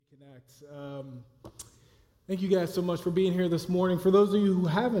Acts. Thank you guys so much for being here this morning. For those of you who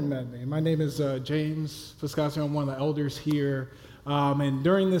haven't met me, my name is James Piscasio. I'm one of the elders here. And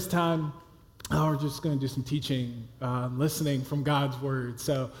during this time, we're just going to do some teaching, listening from God's Word.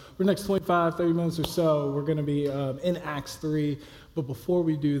 So for the next 25, 30 minutes or so, we're going to be in Acts 3. But before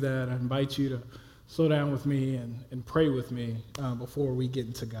we do that, I invite you to slow down with me and pray with me before we get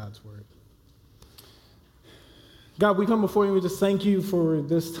into God's Word. God, we come before you. We just thank you for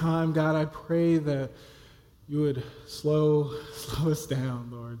this time. God, I pray that you would slow us down,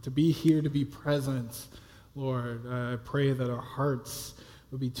 Lord, to be here, to be present, Lord. I pray that our hearts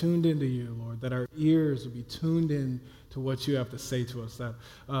would be tuned into you, Lord, that our ears would be tuned in to what you have to say to us, that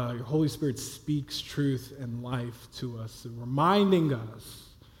your Holy Spirit speaks truth and life to us, reminding us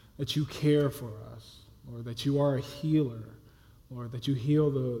that you care for us, Lord, that you are a healer, Lord, that you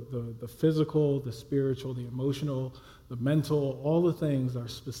heal the physical, the spiritual, the emotional, the mental, all the things that are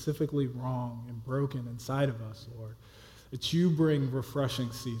specifically wrong and broken inside of us, Lord, that you bring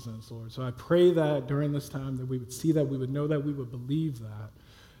refreshing seasons, Lord. So I pray that during this time that we would see that, we would know that, we would believe that,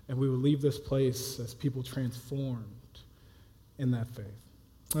 and we would leave this place as people transformed in that faith.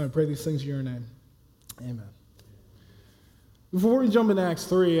 And I pray these things in your name. Amen. Before we jump into Acts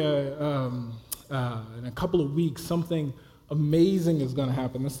 3, in a couple of weeks, something amazing is going to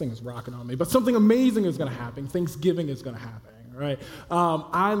happen. This thing is rocking on me, but something amazing is going to happen. Thanksgiving is going to happen, right?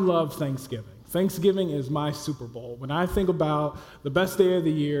 I love Thanksgiving. Thanksgiving is my Super Bowl. When I think about the best day of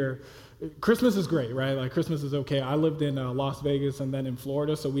the year, Christmas is great, right? Like, Christmas is okay. I lived in Las Vegas and then in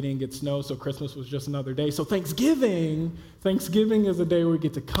Florida, so we didn't get snow, so Christmas was just another day. So Thanksgiving is a day where we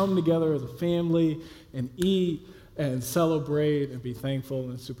get to come together as a family and eat and celebrate and be thankful,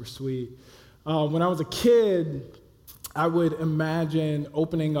 and it's super sweet. When I was a kid, I would imagine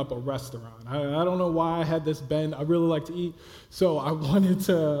opening up a restaurant. I don't know why I had this bend. I really like to eat, so I wanted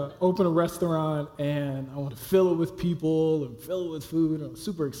to open a restaurant, and I want to fill it with people and fill it with food. I was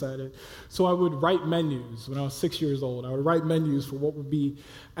super excited. So I would write menus when I was 6 years old. I would write menus for what would be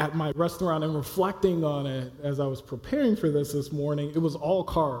at my restaurant, and reflecting on it as I was preparing for this morning, it was all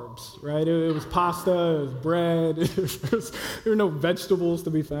carbs, right? It was pasta, it was bread, there were no vegetables to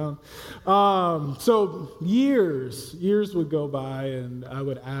be found. So years would go by, and I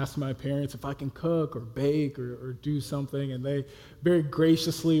would ask my parents if I can cook or bake or do something, and they very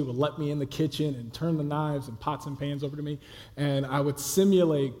graciously would let me in the kitchen and turn the knives and pots and pans over to me, and I would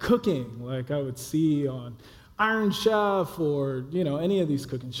simulate cooking like I would see on Iron Chef or, any of these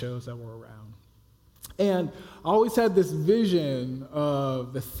cooking shows that were around. And I always had this vision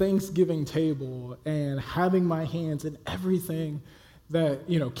of the Thanksgiving table and having my hands in everything that,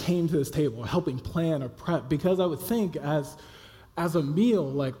 came to this table, helping plan or prep, because I would think as a meal,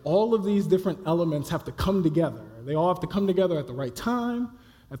 like, all of these different elements have to come together. They all have to come together at the right time,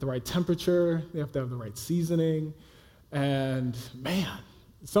 at the right temperature. They have to have the right seasoning. And man,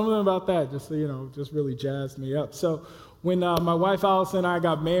 something about that just really jazzed me up. So when my wife Allison and I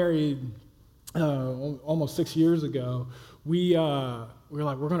got married almost 6 years ago, we were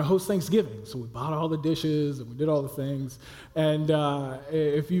like, we're going to host Thanksgiving. So we bought all the dishes and we did all the things. And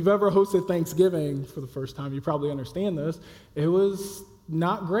if you've ever hosted Thanksgiving for the first time, you probably understand this. It was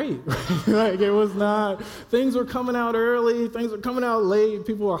not great. Like, it was not, things were coming out early, things were coming out late,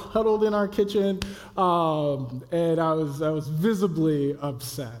 people were huddled in our kitchen, and I was visibly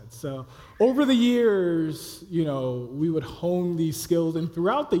upset. So over the years, we would hone these skills, and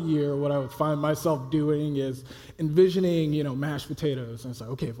throughout the year, what I would find myself doing is envisioning, mashed potatoes. And it's like,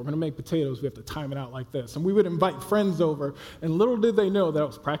 okay, if we're going to make potatoes, we have to time it out like this. And we would invite friends over, and little did they know that I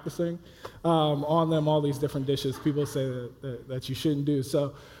was practicing on them all these different dishes people say that you shouldn't do.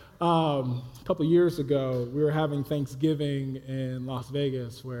 So a couple of years ago, we were having Thanksgiving in Las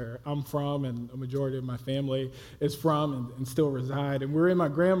Vegas, where I'm from, and a majority of my family is from and still reside. And we're in my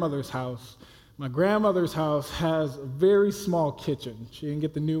grandmother's house. My grandmother's house has a very small kitchen. She didn't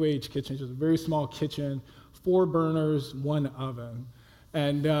get the new age kitchen. She has a very small kitchen, 4 burners, 1 oven.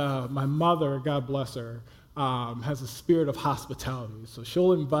 And my mother, God bless her, has a spirit of hospitality. So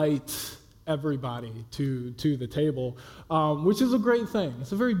she'll invite everybody to the table, which is a great thing.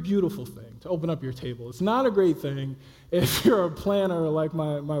 It's a very beautiful thing to open up your table. It's not a great thing if you're a planner like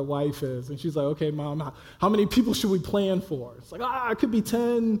my wife is, and she's like, okay, Mom, how many people should we plan for? It's like, it could be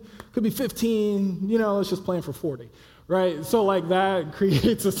 10, could be 15, let's just plan for 40, right? So like, that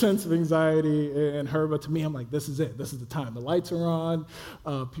creates a sense of anxiety in her, but to me, I'm like, this is it. This is the time. The lights are on.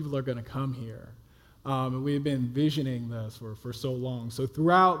 People are going to come here. And we had been envisioning this for so long. So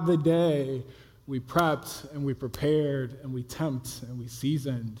throughout the day, we prepped and we prepared and we temped and we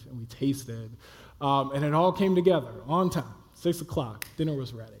seasoned and we tasted. And it all came together on time, 6 o'clock. Dinner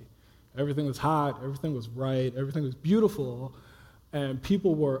was ready. Everything was hot, everything was right, everything was beautiful, and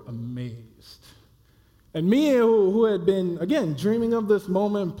people were amazed. And me, who had been, again, dreaming of this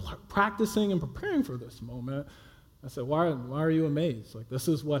moment, practicing and preparing for this moment, I said, why are you amazed? Like, this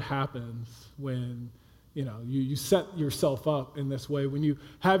is what happens when, you set yourself up in this way, when you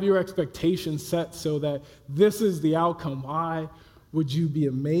have your expectations set so that this is the outcome. Why would you be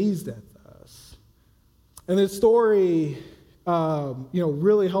amazed at this? And this story,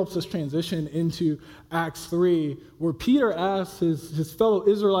 really helps us transition into Acts 3, where Peter asks his fellow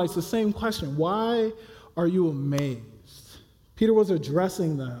Israelites the same question: why are you amazed? Peter was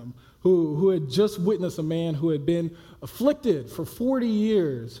addressing them who had just witnessed a man who had been afflicted for 40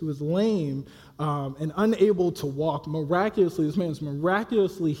 years, who was lame and unable to walk. Miraculously, this man was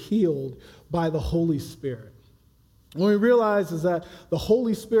miraculously healed by the Holy Spirit. What we realize is that the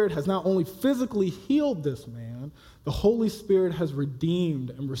Holy Spirit has not only physically healed this man, the Holy Spirit has redeemed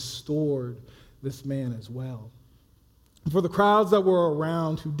and restored this man as well. For the crowds that were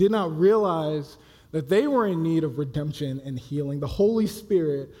around who did not realize that they were in need of redemption and healing, the Holy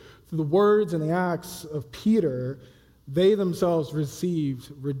Spirit, through the words and the acts of Peter, they themselves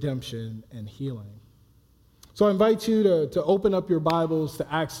received redemption and healing. So I invite you to open up your Bibles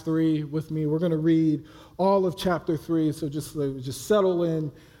to Acts 3 with me. We're going to read all of chapter 3, so just settle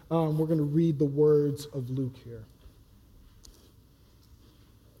in. We're going to read the words of Luke here.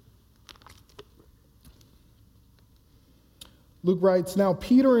 Luke writes, "Now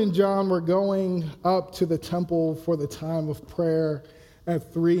Peter and John were going up to the temple for the time of prayer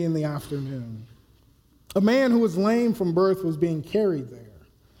at 3 p.m. A man who was lame from birth was being carried there.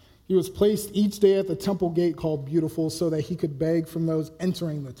 He was placed each day at the temple gate called Beautiful so that he could beg from those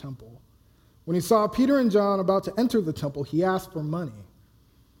entering the temple. When he saw Peter and John about to enter the temple, he asked for money.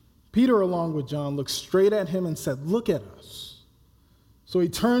 Peter, along with John, looked straight at him and said, 'Look at us.' So he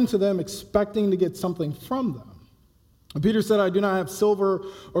turned to them, expecting to get something from them. And Peter said, 'I do not have silver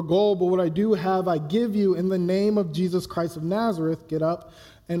or gold, but what I do have I give you. In the name of Jesus Christ of Nazareth, get up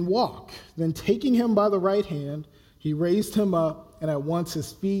and walk.' Then taking him by the right hand, he raised him up, and at once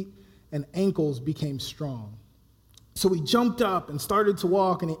his feet and ankles became strong. So he jumped up and started to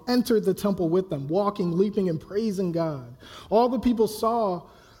walk, and he entered the temple with them, walking, leaping, and praising God. All the people saw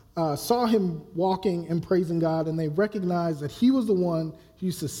him walking and praising God, and they recognized that he was the one who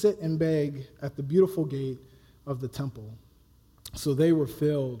used to sit and beg at the Beautiful gate of the temple. So they were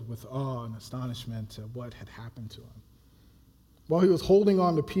filled with awe and astonishment at what had happened to him. While he was holding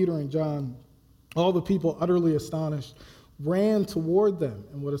on to Peter and John, all the people, utterly astonished, ran toward them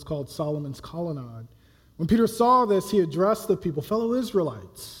in what is called Solomon's Colonnade. When Peter saw this, he addressed the people, 'Fellow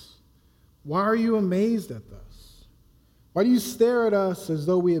Israelites, why are you amazed at this? Why do you stare at us as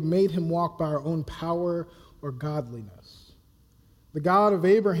though we had made him walk by our own power or godliness? The God of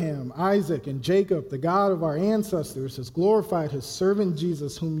Abraham, Isaac, and Jacob, the God of our ancestors, has glorified his servant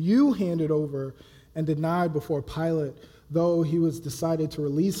Jesus, whom you handed over and denied before Pilate, though he was decided to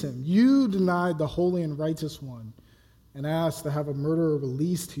release him. You denied the holy and righteous one and asked to have a murderer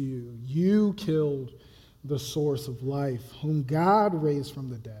released to you. You killed the source of life, whom God raised from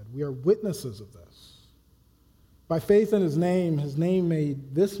the dead. We are witnesses of this. By faith in his name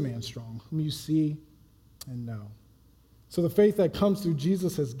made this man strong, whom you see and know. So the faith that comes through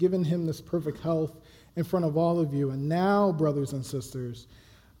Jesus has given him this perfect health in front of all of you. And now, brothers and sisters,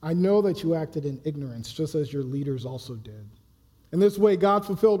 I know that you acted in ignorance, just as your leaders also did. In this way, God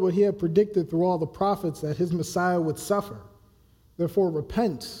fulfilled what he had predicted through all the prophets, that his Messiah would suffer. Therefore,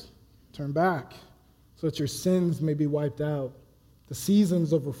 repent, turn back, so that your sins may be wiped out. The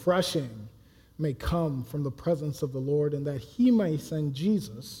seasons of refreshing may come from the presence of the Lord, and that he may send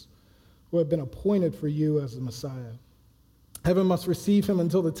Jesus, who had been appointed for you as the Messiah. Heaven must receive him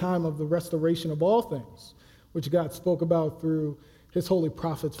until the time of the restoration of all things, which God spoke about through his holy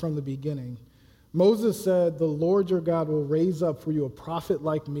prophets from the beginning. Moses said, 'The Lord your God will raise up for you a prophet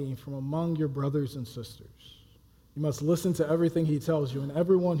like me from among your brothers and sisters. You must listen to everything he tells you, and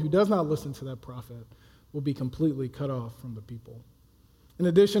everyone who does not listen to that prophet will be completely cut off from the people.' In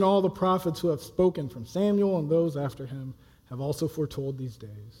addition, all the prophets who have spoken from Samuel and those after him have also foretold these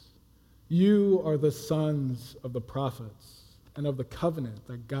days. You are the sons of the prophets and of the covenant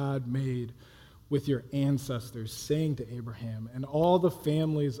that God made with your ancestors, saying to Abraham, 'And all the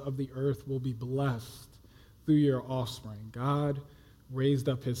families of the earth will be blessed through your offspring.' God raised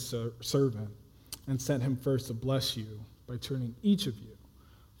up his servant and sent him first to bless you by turning each of you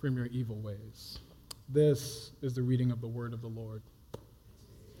from your evil ways." This is the reading of the word of the Lord.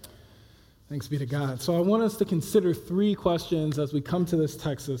 Thanks be to God. So I want us to consider 3 questions as we come to this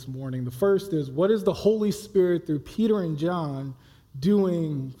text this morning. The first is, what is the Holy Spirit through Peter and John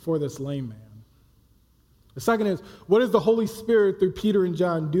doing for this lame man? The second is, what is the Holy Spirit through Peter and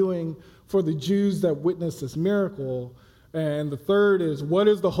John doing for the Jews that witnessed this miracle? And the third is, what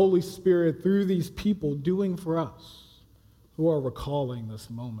is the Holy Spirit through these people doing for us who are recalling this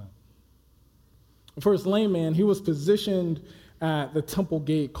moment? The first lame man, he was positioned at the temple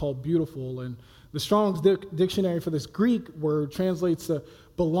gate called Beautiful, and the Strong's dictionary for this Greek word translates to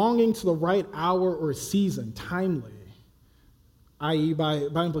belonging to the right hour or season, timely, i.e. by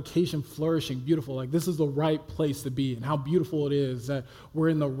implication, flourishing, beautiful. Like, this is the right place to be, and how beautiful it is that we're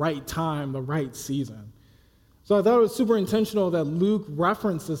in the right time, the right season. So I thought it was super intentional that Luke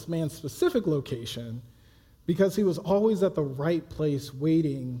referenced this man's specific location because he was always at the right place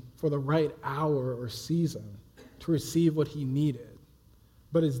waiting for the right hour or season to receive what he needed.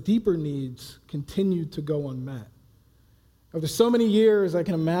 But his deeper needs continued to go unmet. After so many years, I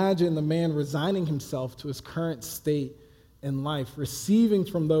can imagine the man resigning himself to his current state in life, receiving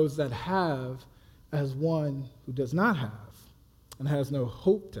from those that have as one who does not have and has no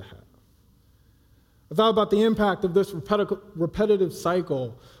hope to have. I thought about the impact of this repetitive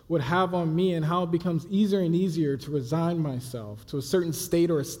cycle would have on me and how it becomes easier and easier to resign myself to a certain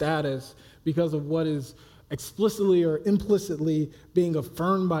state or a status because of what is explicitly or implicitly being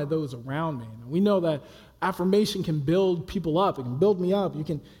affirmed by those around me. And we know that affirmation can build people up. It can build me up. You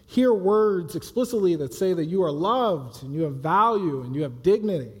can hear words explicitly that say that you are loved and you have value and you have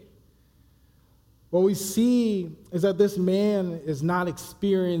dignity. What we see is that this man is not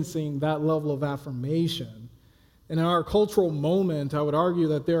experiencing that level of affirmation. And in our cultural moment, I would argue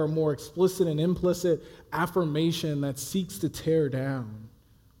that there are more explicit and implicit affirmation that seeks to tear down.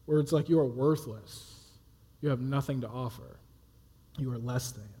 Words like, you are worthless. You have nothing to offer. You are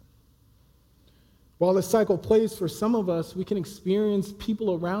less than. While this cycle plays for some of us, we can experience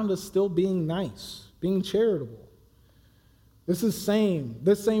people around us still being nice, being charitable. This same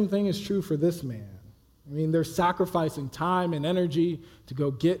thing is true for this man. I mean, they're sacrificing time and energy to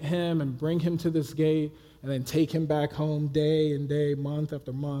go get him and bring him to this gate and then take him back home day and day, month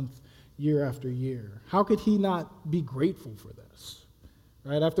after month, year after year. How could he not be grateful for this?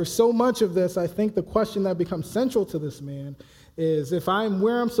 Right? After so much of this, I think the question that becomes central to this man is, if I'm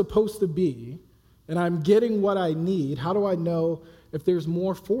where I'm supposed to be and I'm getting what I need, how do I know if there's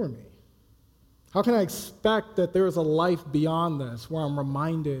more for me? How can I expect that there is a life beyond this where I'm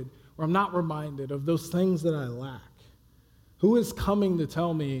not reminded of those things that I lack? Who is coming to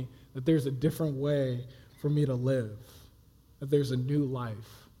tell me that there's a different way for me to live, that there's a new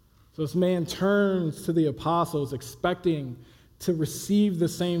life? So this man turns to the apostles expecting to receive the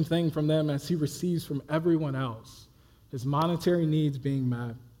same thing from them as he receives from everyone else, his monetary needs being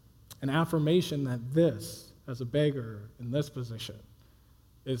met, an affirmation that this, as a beggar in this position,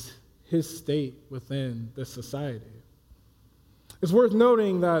 is his state within this society. It's worth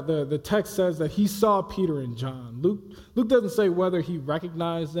noting that the text says that he saw Peter and John. Luke doesn't say whether he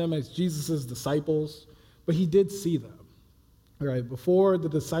recognized them as Jesus' disciples, but he did see them. Right? Before the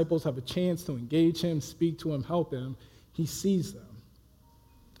disciples have a chance to engage him, speak to him, help him, he sees them.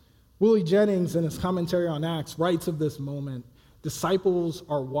 Willie Jennings, in his commentary on Acts, writes of this moment, disciples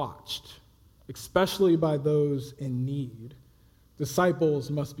are watched, especially by those in need.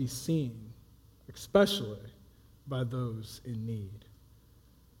 Disciples must be seen, especially by those in need.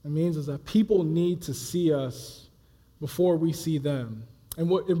 It means is that people need to see us before we see them. And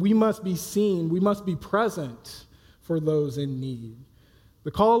we must be seen, we must be present for those in need.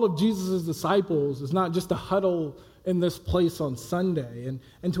 The call of Jesus' disciples is not just to huddle in this place on Sunday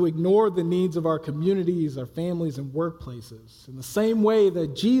and to ignore the needs of our communities, our families, and workplaces. In the same way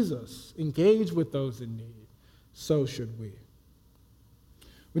that Jesus engaged with those in need, so should we.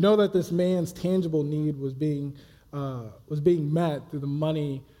 We know that this man's tangible need was being met through the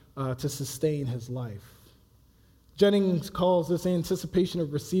money to sustain his life. Jennings calls this anticipation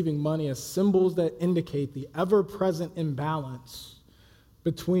of receiving money as symbols that indicate the ever-present imbalance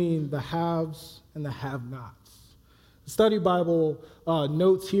between the haves and the have-nots. The Study Bible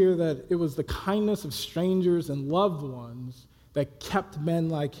notes here that it was the kindness of strangers and loved ones that kept men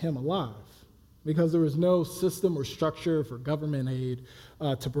like him alive, because there was no system or structure for government aid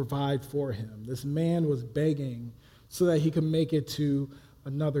to provide for him. This man was begging so that he could make it to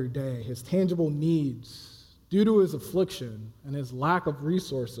another day. His tangible needs, due to his affliction and his lack of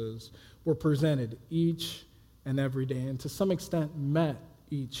resources, were presented each and every day, and to some extent met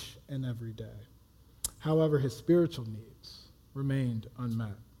each and every day. However, his spiritual needs remained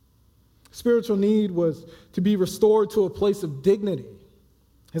unmet. Spiritual need was to be restored to a place of dignity.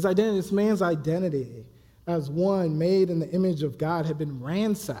 This man's identity as one made in the image of God, had been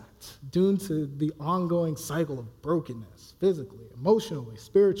ransacked due to the ongoing cycle of brokenness, physically, emotionally,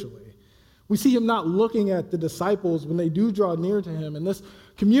 spiritually. We see him not looking at the disciples when they do draw near to him, and this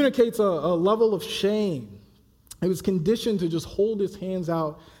communicates a level of shame. He was conditioned to just hold his hands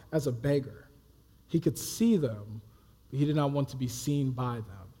out as a beggar. He could see them, but he did not want to be seen by them.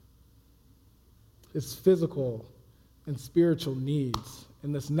 His physical and spiritual needs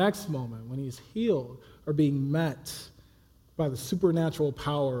in this next moment, when he's healed, are being met by the supernatural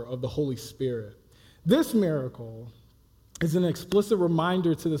power of the Holy Spirit. This miracle is an explicit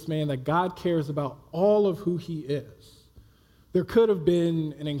reminder to this man that God cares about all of who he is. There could have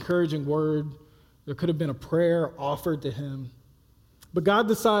been an encouraging word. There could have been a prayer offered to him. But God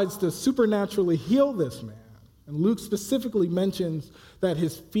decides to supernaturally heal this man. And Luke specifically mentions that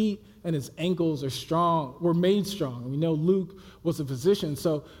his feet and his ankles were made strong. We know Luke was a physician,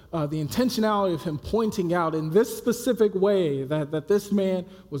 so the intentionality of him pointing out in this specific way that this man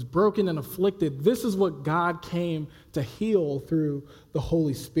was broken and afflicted, this is what God came to heal through the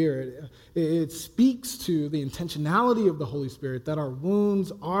Holy Spirit. It speaks to the intentionality of the Holy Spirit, that our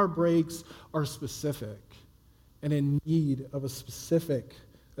wounds, our breaks are specific and in need of a specific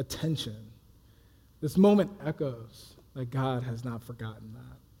attention. This moment echoes that God has not forgotten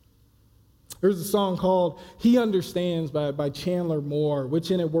that. There's a song called He Understands by Chandler Moore, which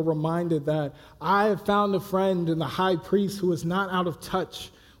in it we're reminded that I have found a friend in the high priest who is not out of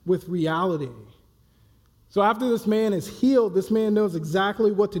touch with reality. So after this man is healed, this man knows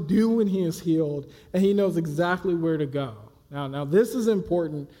exactly what to do when he is healed, and he knows exactly where to go. Now this is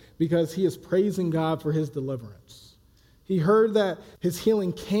important because he is praising God for his deliverance. He heard that his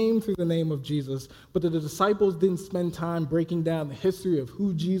healing came through the name of Jesus, but the disciples didn't spend time breaking down the history of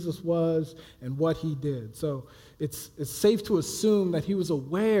who Jesus was and what he did. So it's safe to assume that he was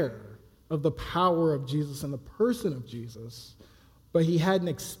aware of the power of Jesus and the person of Jesus, but he hadn't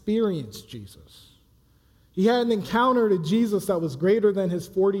experienced Jesus. He hadn't encountered a Jesus that was greater than his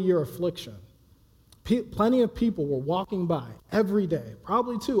 40-year affliction. Plenty of people were walking by every day,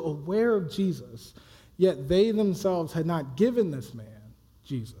 probably too, aware of Jesus, yet they themselves had not given this man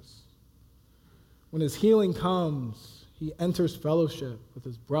Jesus. When his healing comes, he enters fellowship with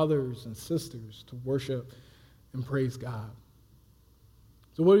his brothers and sisters to worship and praise God.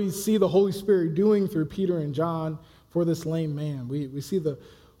 So what do we see the Holy Spirit doing through Peter and John for this lame man? We see the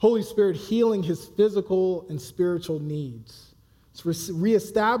Holy Spirit healing his physical and spiritual needs. It's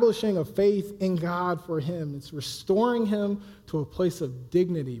reestablishing a faith in God for him. It's restoring him to a place of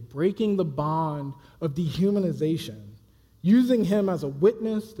dignity, breaking the bond of dehumanization, using him as a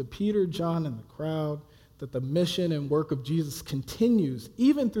witness to Peter, John, and the crowd that the mission and work of Jesus continues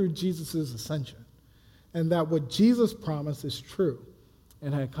even through Jesus' ascension, and that what Jesus promised is true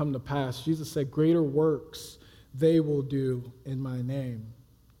and had come to pass. Jesus said, "Greater works they will do in my name,"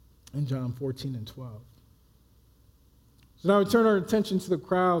 in John 14 and 12. So now we turn our attention to the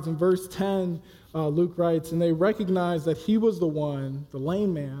crowds. In verse 10, Luke writes, and they recognized that he was the one, the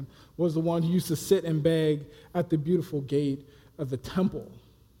lame man, was the one who used to sit and beg at the beautiful gate of the temple.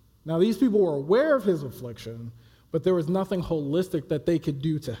 Now these people were aware of his affliction, but there was nothing holistic that they could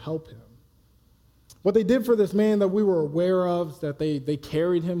do to help him. What they did for this man that we were aware of is that they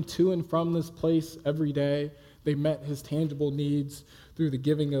carried him to and from this place every day. They met his tangible needs through the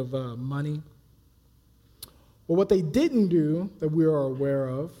giving of money. But what they didn't do that we are aware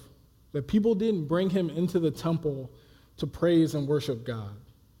of, that people didn't bring him into the temple to praise and worship God.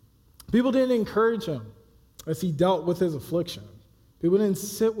 People didn't encourage him as he dealt with his affliction. People didn't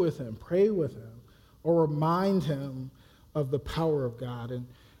sit with him, pray with him, or remind him of the power of God. And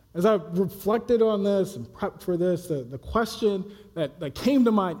as I reflected on this and prepped for this, the question that came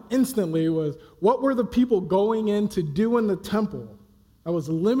to mind instantly was, what were the people going in to do in the temple that was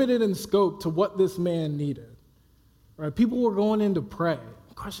limited in scope to what this man needed? Right? People were going in to pray.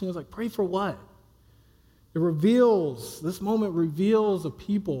 The question is pray for what? This moment reveals a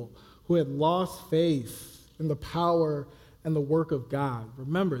people who had lost faith in the power and the work of God.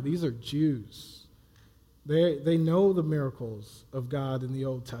 Remember, these are Jews. They know the miracles of God in the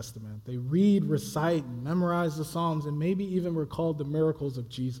Old Testament. They read, recite, and memorize the Psalms, and maybe even recalled the miracles of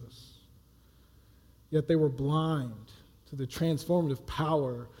Jesus. Yet they were blind to the transformative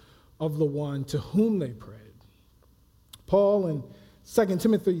power of the one to whom they prayed. Paul in 2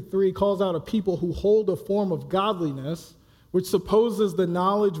 Timothy 3 calls out a people who hold a form of godliness which supposes the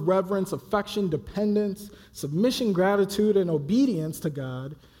knowledge, reverence, affection, dependence, submission, gratitude, and obedience to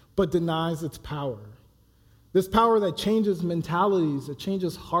God, but denies its power. This power that changes mentalities, that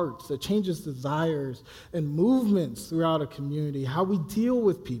changes hearts, that changes desires and movements throughout a community, how we deal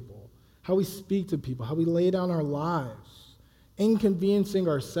with people, how we speak to people, how we lay down our lives, inconveniencing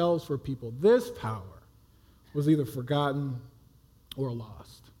ourselves for people. This power was either forgotten or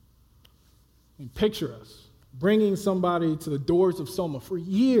lost. I mean, picture us bringing somebody to the doors of Soma for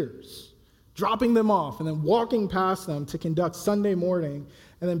years, dropping them off, and then walking past them to conduct Sunday morning,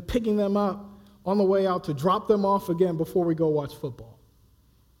 and then picking them up on the way out to drop them off again before we go watch football.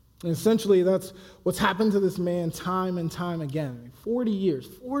 And essentially, that's what's happened to this man time and time again. I mean, 40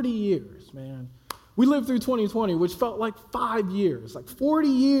 years, man. We lived through 2020, which felt like 5 years, like 40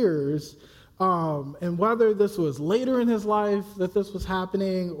 years. And whether this was later in his life that this was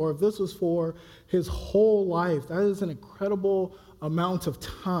happening or if this was for his whole life, that is an incredible amount of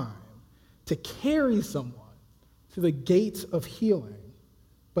time to carry someone to the gate of healing,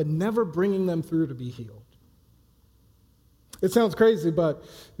 but never bringing them through to be healed. It sounds crazy, but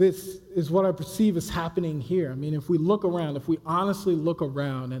this is what I perceive is happening here. I mean, if we look around, if we honestly look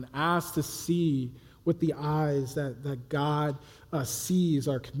around and ask to see with the eyes that God sees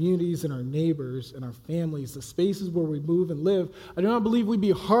our communities and our neighbors and our families, the spaces where we move and live, I do not believe we'd be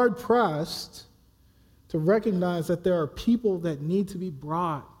hard-pressed to recognize that there are people that need to be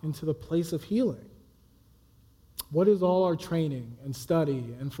brought into the place of healing. What is all our training and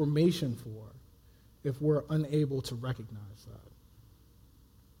study and formation for if we're unable to recognize that?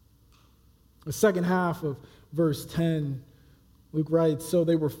 The second half of verse 10, Luke writes, "So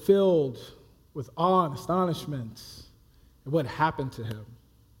they were filled with awe and astonishment at what happened to him."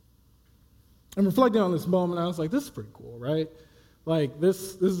 I'm reflecting on this moment, I was like, this is pretty cool, right? Like,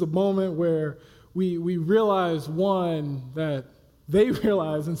 this is a moment where we realize, one, that they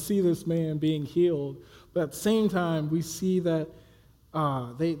realize and see this man being healed, but at the same time, we see that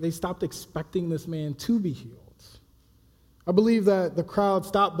they stopped expecting this man to be healed. I believe that the crowd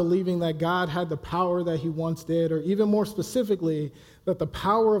stopped believing that God had the power that he once did, or even more specifically, that the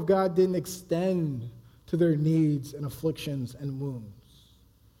power of God didn't extend to their needs and afflictions and wounds.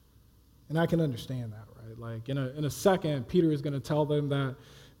 And I can understand that, right? Like, in a second, Peter is going to tell them that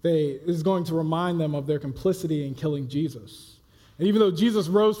is going to remind them of their complicity in killing Jesus. And even though Jesus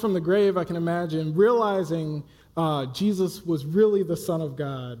rose from the grave, I can imagine realizing Jesus was really the Son of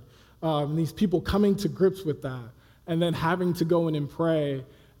God, and these people coming to grips with that, and then having to go in and pray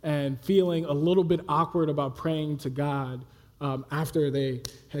and feeling a little bit awkward about praying to God after they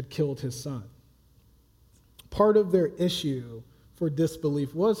had killed his son. Part of their issue for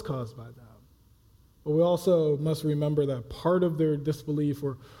disbelief was caused by them. But we also must remember that part of their disbelief,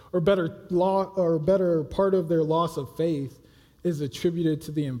 or better part of their loss of faith, is attributed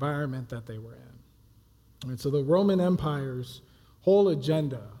to the environment that they were in. And so the Roman Empire's whole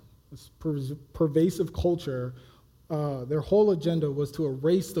agenda, this pervasive culture, their whole agenda was to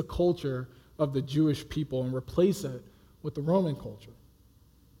erase the culture of the Jewish people and replace it with the Roman culture.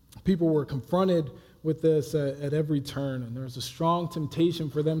 People were confronted with this at every turn, and there was a strong temptation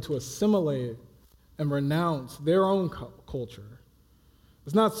for them to assimilate and renounce their own culture.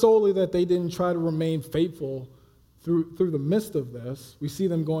 It's not solely that they didn't try to remain faithful through the midst of this. We see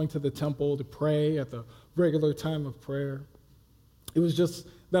them going to the temple to pray at the regular time of prayer. It was just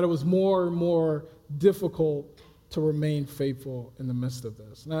that it was more and more difficult to remain faithful in the midst of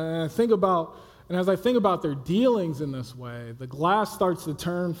this. And as I think about their dealings in this way, the glass starts to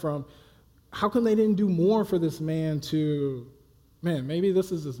turn from, how come they didn't do more for this man, to, man, maybe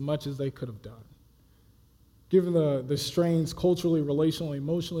this is as much as they could have done. Given the strains culturally, relationally,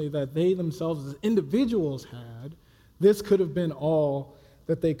 emotionally that they themselves as individuals had, this could have been all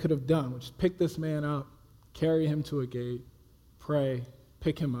that they could have done, which is pick this man up, carry him to a gate, pray,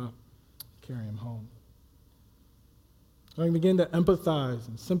 pick him up, carry him home. I can begin to empathize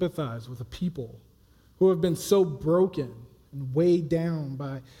and sympathize with the people who have been so broken and weighed down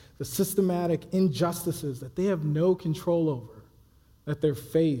by the systematic injustices that they have no control over, that their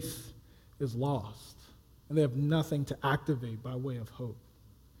faith is lost, and they have nothing to activate by way of hope.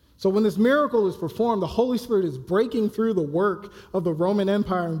 So when this miracle is performed, the Holy Spirit is breaking through the work of the Roman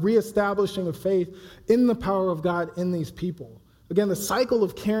Empire and reestablishing a faith in the power of God in these people. Again, the cycle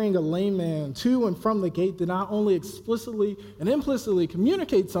of carrying a lame man to and from the gate did not only explicitly and implicitly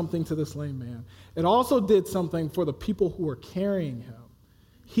communicate something to this lame man, it also did something for the people who were carrying him.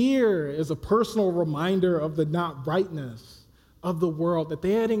 Here is a personal reminder of the not rightness of the world that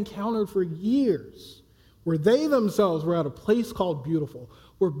they had encountered for years, where they themselves were at a place called beautiful,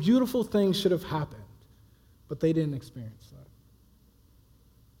 where beautiful things should have happened, but they didn't experience that.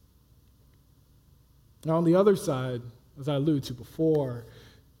 Now, on the other side, as I alluded to before,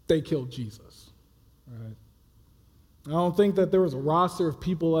 they killed Jesus, right? I don't think that there was a roster of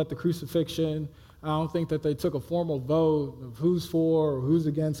people at the crucifixion. I don't think that they took a formal vote of who's for or who's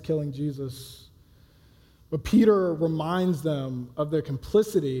against killing Jesus. But Peter reminds them of their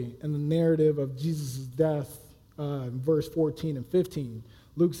complicity in the narrative of Jesus' death in verse 14 and 15.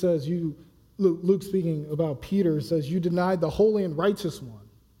 Luke speaking about Peter, says, "You denied the holy and righteous one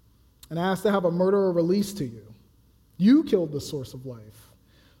and asked to have a murderer released to you. You killed the source of life,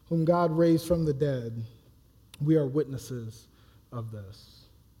 whom God raised from the dead. We are witnesses of this."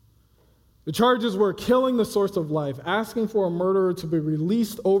 The charges were killing the source of life, asking for a murderer to be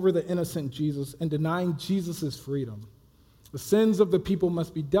released over the innocent Jesus, and denying Jesus' freedom. The sins of the people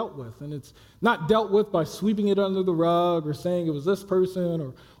must be dealt with, and it's not dealt with by sweeping it under the rug or saying it was this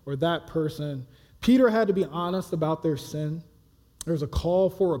person or that person. Peter had to be honest about their sin. There was a call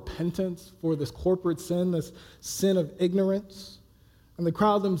for repentance for this corporate sin, this sin of ignorance. And the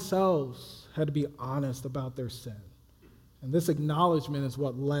crowd themselves had to be honest about their sin. And this acknowledgement is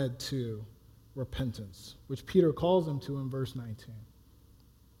what led to repentance, which Peter calls them to in verse 19.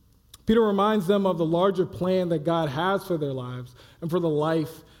 Peter reminds them of the larger plan that God has for their lives and for the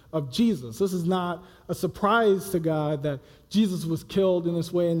life of Jesus. This is not a surprise to God that Jesus was killed in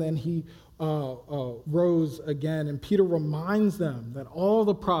this way and then he rose again. And Peter reminds them that all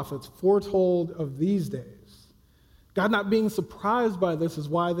the prophets foretold of these days. God not being surprised by this is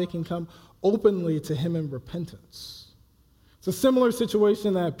why they can come openly to him in repentance. It's a similar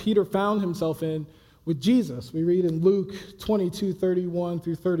situation that Peter found himself in with Jesus. We read in Luke 22:31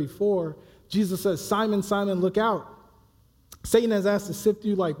 through 34, Jesus says, "Simon, Simon, look out. Satan has asked to sift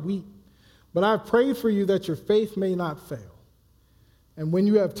you like wheat, but I've prayed for you that your faith may not fail. And when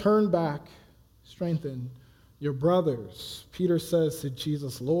you have turned back, strengthen your brothers." Peter says to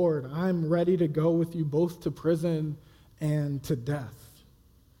Jesus, "Lord, I'm ready to go with you both to prison and to death."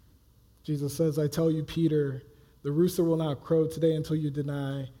 Jesus says, "I tell you, Peter, the rooster will not crow today until you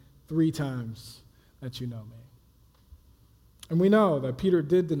deny 3 times that you know me." And we know that Peter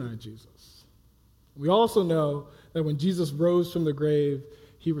did deny Jesus. We also know that when Jesus rose from the grave,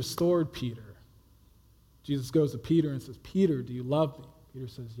 he restored Peter. Jesus goes to Peter and says, "Peter, do you love me?" Peter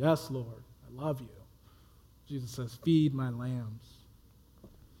says, "Yes, Lord, I love you." Jesus says, "Feed my lambs."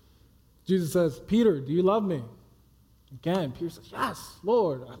 Jesus says, "Peter, do you love me?" Again, Peter says, "Yes,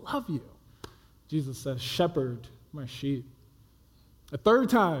 Lord, I love you." Jesus says, "Shepherd my sheep." A third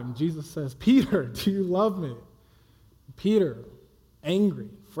time, Jesus says, "Peter, do you love me?" Peter, angry,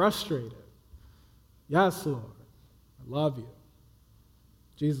 frustrated, "Yes, Lord, I love you."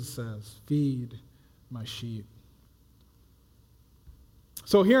 Jesus says, "Feed my sheep."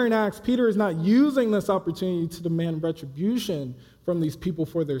 So here in Acts, Peter is not using this opportunity to demand retribution from these people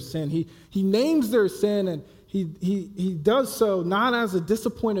for their sin. He names their sin, and he does so not as a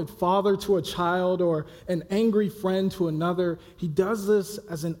disappointed father to a child or an angry friend to another. He does this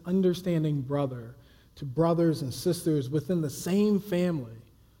as an understanding brother to brothers and sisters within the same family,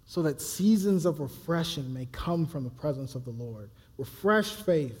 so that seasons of refreshing may come from the presence of the Lord. Refreshed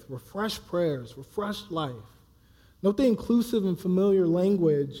faith, refreshed prayers, refreshed life. Note the inclusive and familiar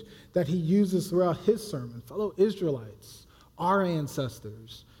language that he uses throughout his sermon. Fellow Israelites, our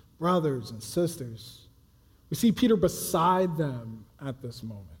ancestors, brothers and sisters. We see Peter beside them at this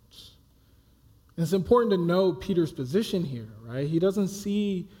moment. And it's important to note Peter's position here, right? He doesn't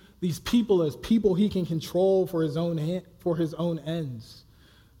see these people as people he can control for his own ends.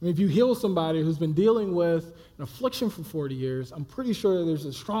 I mean, if you heal somebody who's been dealing with an affliction for 40 years, I'm pretty sure there's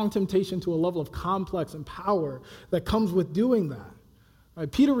a strong temptation to a level of complex and power that comes with doing that.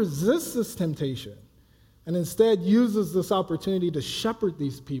 Right? Peter resists this temptation and instead uses this opportunity to shepherd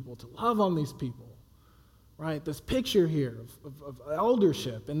these people, to love on these people. Right? This picture here of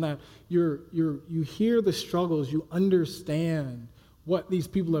eldership, and that you hear the struggles, you understand what these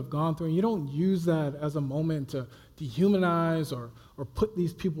people have gone through, and you don't use that as a moment to dehumanize or put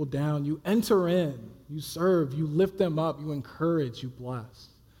these people down. You enter in, you serve, you lift them up, you encourage, you bless.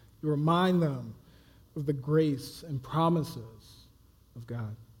 You remind them of the grace and promises of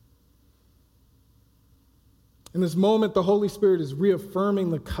God. In this moment, the Holy Spirit is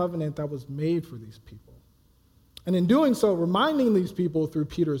reaffirming the covenant that was made for these people. And in doing so, reminding these people through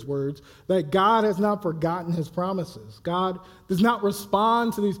Peter's words that God has not forgotten his promises. God does not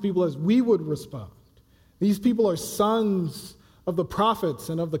respond to these people as we would respond. These people are sons of the prophets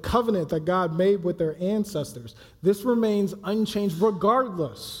and of the covenant that God made with their ancestors. This remains unchanged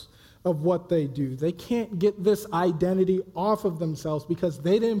regardless of what they do. They can't get this identity off of themselves because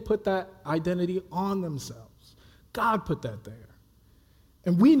they didn't put that identity on themselves. God put that there.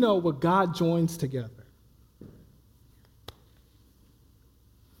 And we know what God joins together.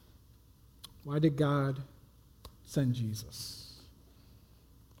 Why did God send Jesus?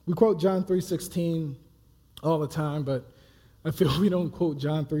 We quote John 3:16 all the time, but I feel we don't quote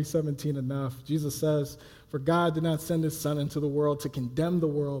John 3:17 enough. Jesus says, "For God did not send his Son into the world to condemn the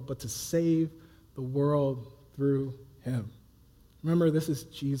world, but to save the world through him." Remember, this is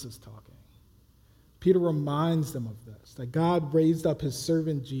Jesus talking. Peter reminds them of this, that God raised up his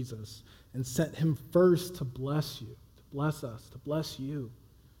servant Jesus and sent him first to bless you, to bless us, to bless you.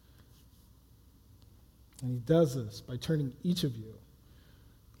 And he does this by turning each of you,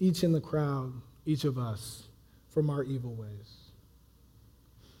 each in the crowd, each of us, from our evil ways.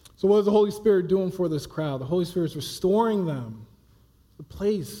 So what is the Holy Spirit doing for this crowd? The Holy Spirit is restoring them to the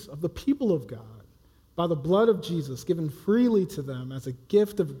place of the people of God by the blood of Jesus given freely to them as a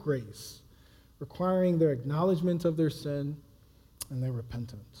gift of grace, requiring their acknowledgement of their sin and their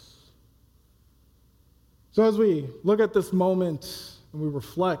repentance. So as we look at this moment and we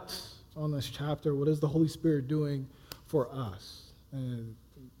reflect on this chapter, what is the Holy Spirit doing for us? And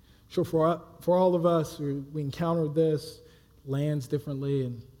sure, for all of us, we encounter this, lands differently,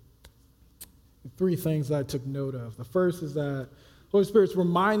 and three things that I took note of. The first is that the Holy Spirit's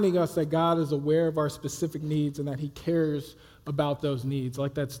reminding us that God is aware of our specific needs and that he cares about those needs.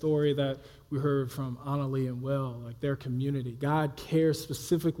 Like that story that we heard from Annalie and Will, like their community. God cares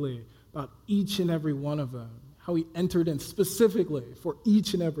specifically about each and every one of them, how he entered in specifically for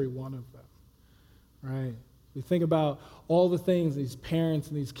each and every one of them, right? We think about all the things these parents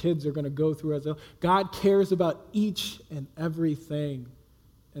and these kids are going to go through as God cares about each and everything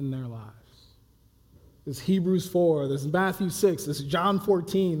in their lives. This is Hebrews 4, this is Matthew 6, this is John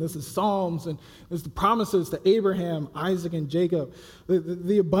 14, this is Psalms, and this is the promises to Abraham, Isaac, and Jacob.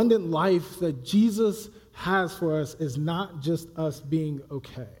 The abundant life that Jesus has for us is not just us being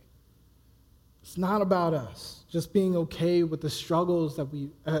okay. It's not about us just being okay with the struggles that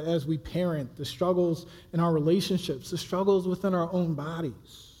as we parent, the struggles in our relationships, the struggles within our own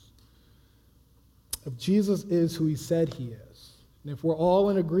bodies. If Jesus is who he said he is, and if we're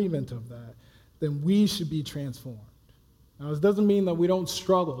all in agreement of that, then we should be transformed. Now, this doesn't mean that we don't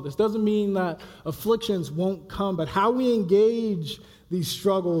struggle. This doesn't mean that afflictions won't come, but how we engage these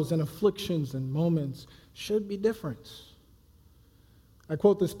struggles and afflictions and moments should be different. I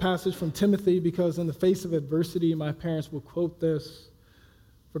quote this passage from Timothy because in the face of adversity, my parents will quote this.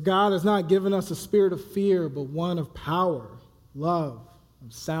 "For God has not given us a spirit of fear, but one of power, love,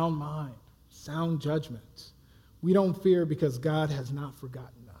 and sound mind, sound judgment. We don't fear because God has not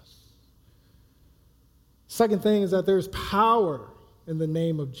forgotten us." Second thing is that there's power in the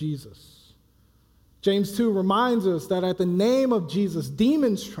name of Jesus. James 2 reminds us that at the name of Jesus,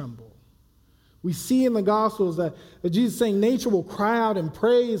 demons tremble. We see in the Gospels that Jesus is saying nature will cry out in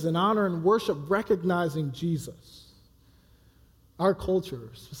praise and honor and worship, recognizing Jesus. Our culture,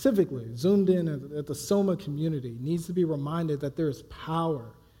 specifically zoomed in at the Soma community, needs to be reminded that there is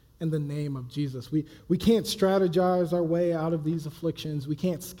power in the name of Jesus. We can't strategize our way out of these afflictions. We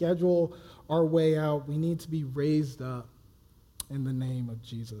can't schedule our way out. We need to be raised up in the name of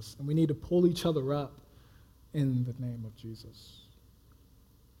Jesus. And we need to pull each other up in the name of Jesus.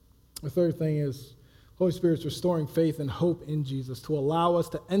 The third thing is Holy Spirit's restoring faith and hope in Jesus to allow us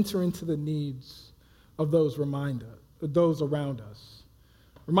to enter into the needs of those around us.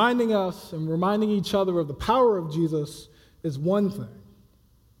 Reminding us and reminding each other of the power of Jesus is one thing.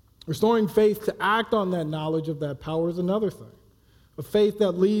 Restoring faith to act on that knowledge of that power is another thing. A faith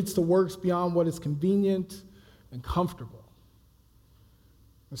that leads to works beyond what is convenient and comfortable.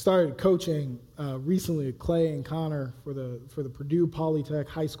 I started coaching recently at Clay and Connor for the Purdue Polytech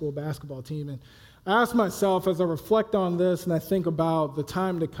high school basketball team. And I asked myself, as I reflect on this and I think about the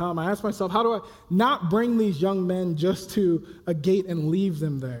time to come, I asked myself, how do I not bring these young men just to a gate and leave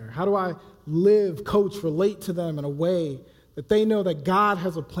them there? How do I live, coach, relate to them in a way that they know that God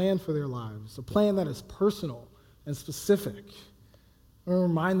has a plan for their lives, a plan that is personal and specific? I want to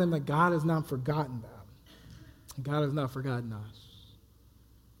remind them that God has not forgotten them. And God has not forgotten us.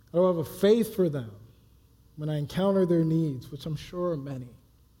 I will have a faith for them when I encounter their needs, which I'm sure are many.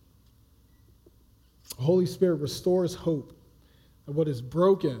 The Holy Spirit restores hope that what is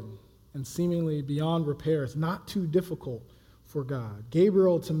broken and seemingly beyond repair is not too difficult for God.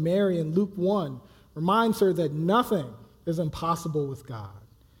 Gabriel to Mary in Luke 1 reminds her that nothing is impossible with God.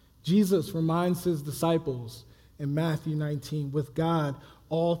 Jesus reminds his disciples in Matthew 19, with God,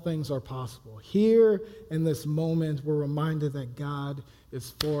 all things are possible. Here in this moment, we're reminded that God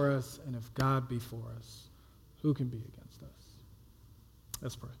is for us, and if God be for us, who can be against us?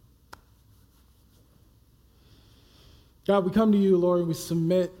 Let's pray. God, we come to you, Lord, and we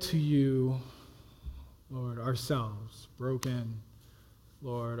submit to you, Lord, ourselves, broken,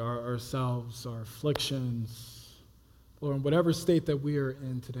 Lord, ourselves, our afflictions, Lord, in whatever state that we are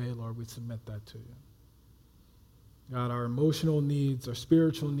in today, Lord, we submit that to you. God, our emotional needs, our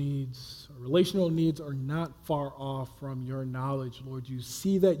spiritual needs, our relational needs are not far off from your knowledge, Lord. You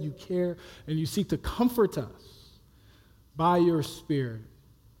see that, you care, and you seek to comfort us by your Spirit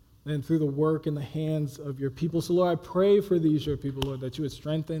and through the work in the hands of your people. So, Lord, I pray for these, your people, Lord, that you would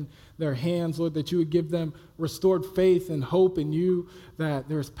strengthen their hands, Lord, that you would give them restored faith and hope in you, that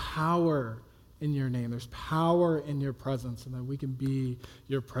there's power in your name, there's power in your presence, and that we can be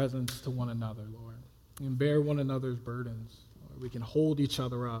your presence to one another, Lord. We can bear one another's burdens. Lord, we can hold each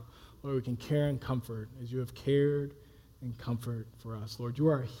other up. Lord, we can care and comfort as you have cared and comfort for us. Lord, you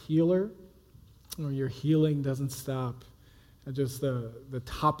are a healer. Lord, your healing doesn't stop at just the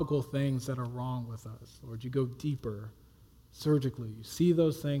topical things that are wrong with us. Lord, you go deeper surgically. You see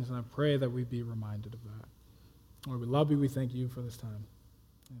those things, and I pray that we be reminded of that. Lord, we love you. We thank you for this time.